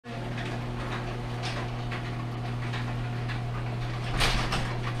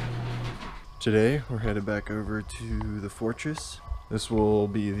Today we're headed back over to the Fortress. This will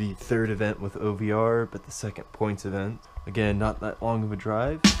be the third event with OVR, but the second points event. Again, not that long of a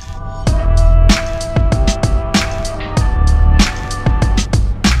drive.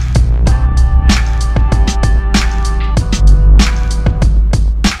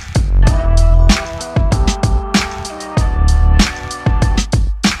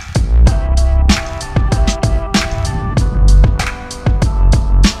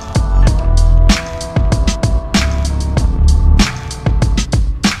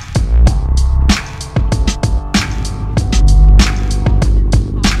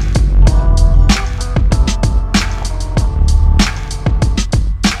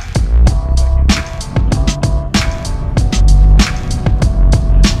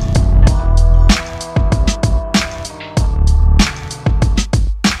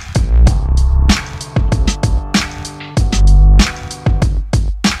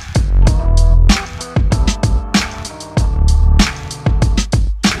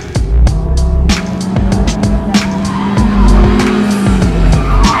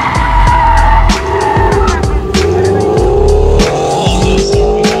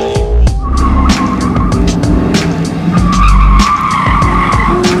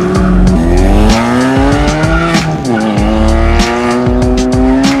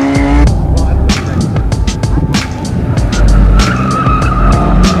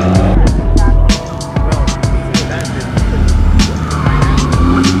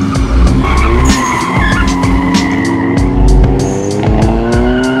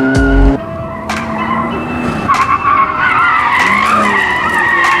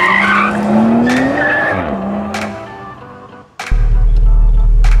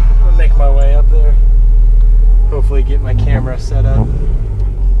 Get my camera set up.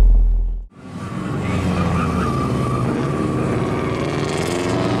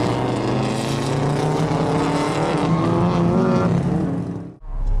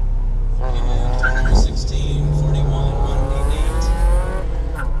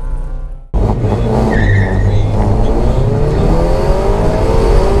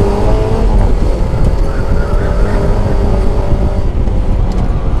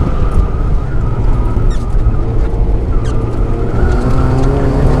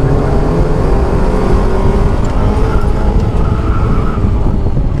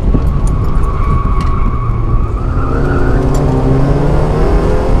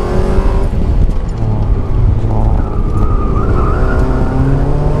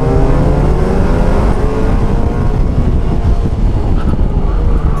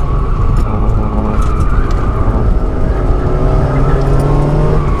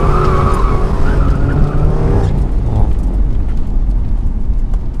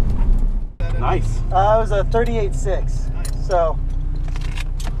 It was a 38.6. Nice.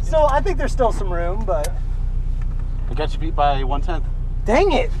 So I think there's still some room, but I got you beat by 1/10.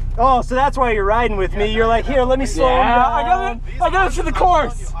 Dang it! Oh, so that's why you're riding with me. You're like, here, let me slow him down. I got it to the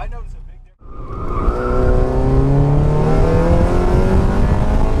course. I noticed a big difference.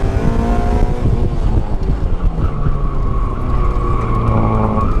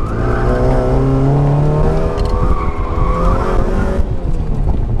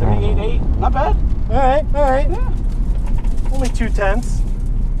 Not bad. All right. Yeah. Only 2/10.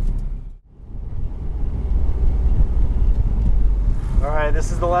 All right,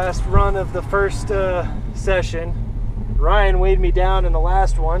 this is the last run of the first session. Ryan weighed me down in the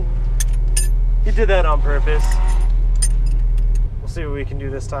last one. He did that on purpose. We'll see what we can do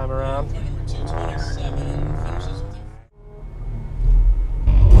this time around. Number 227 finishes.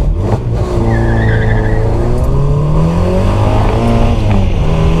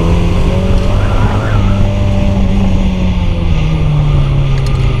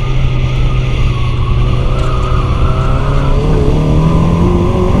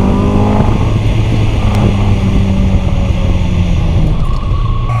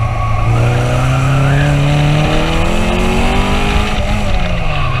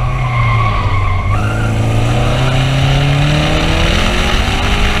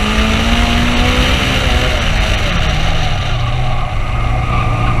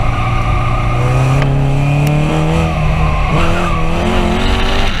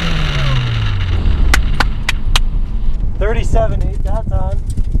 that time.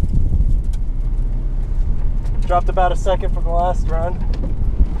 Dropped about a second from the last run.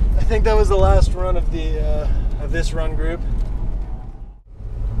 I think that was the last run of the of this run group.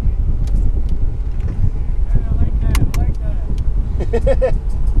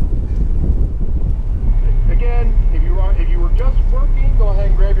 Again, if you were just working, go ahead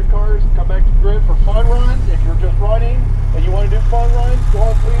and grab your cars, come back to the grid for fun runs. If you're just running and you want to do fun runs, go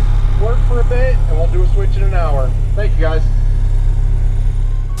on, please work for a bit. catch in an hour. Thank you, guys.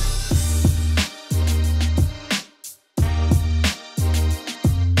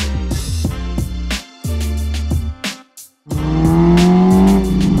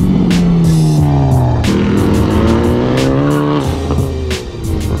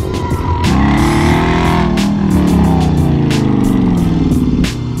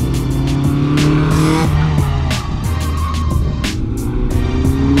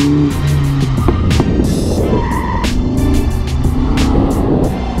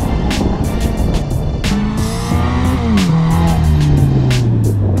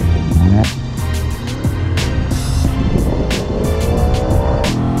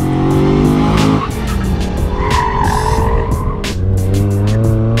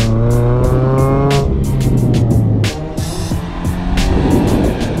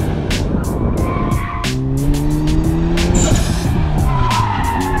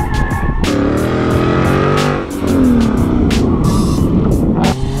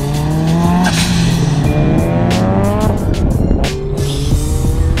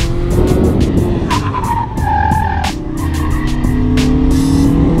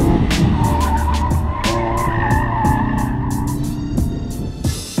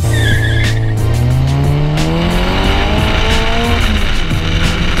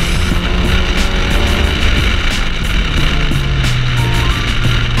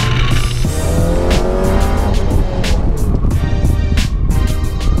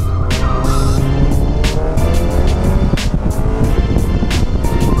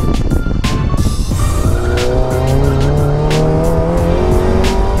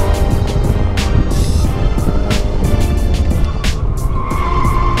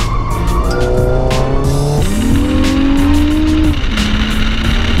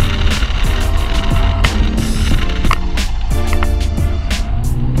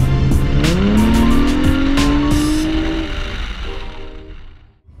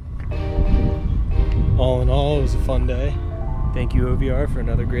 All in all, it was a fun day. Thank you, OVR, for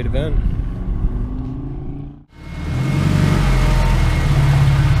another great event.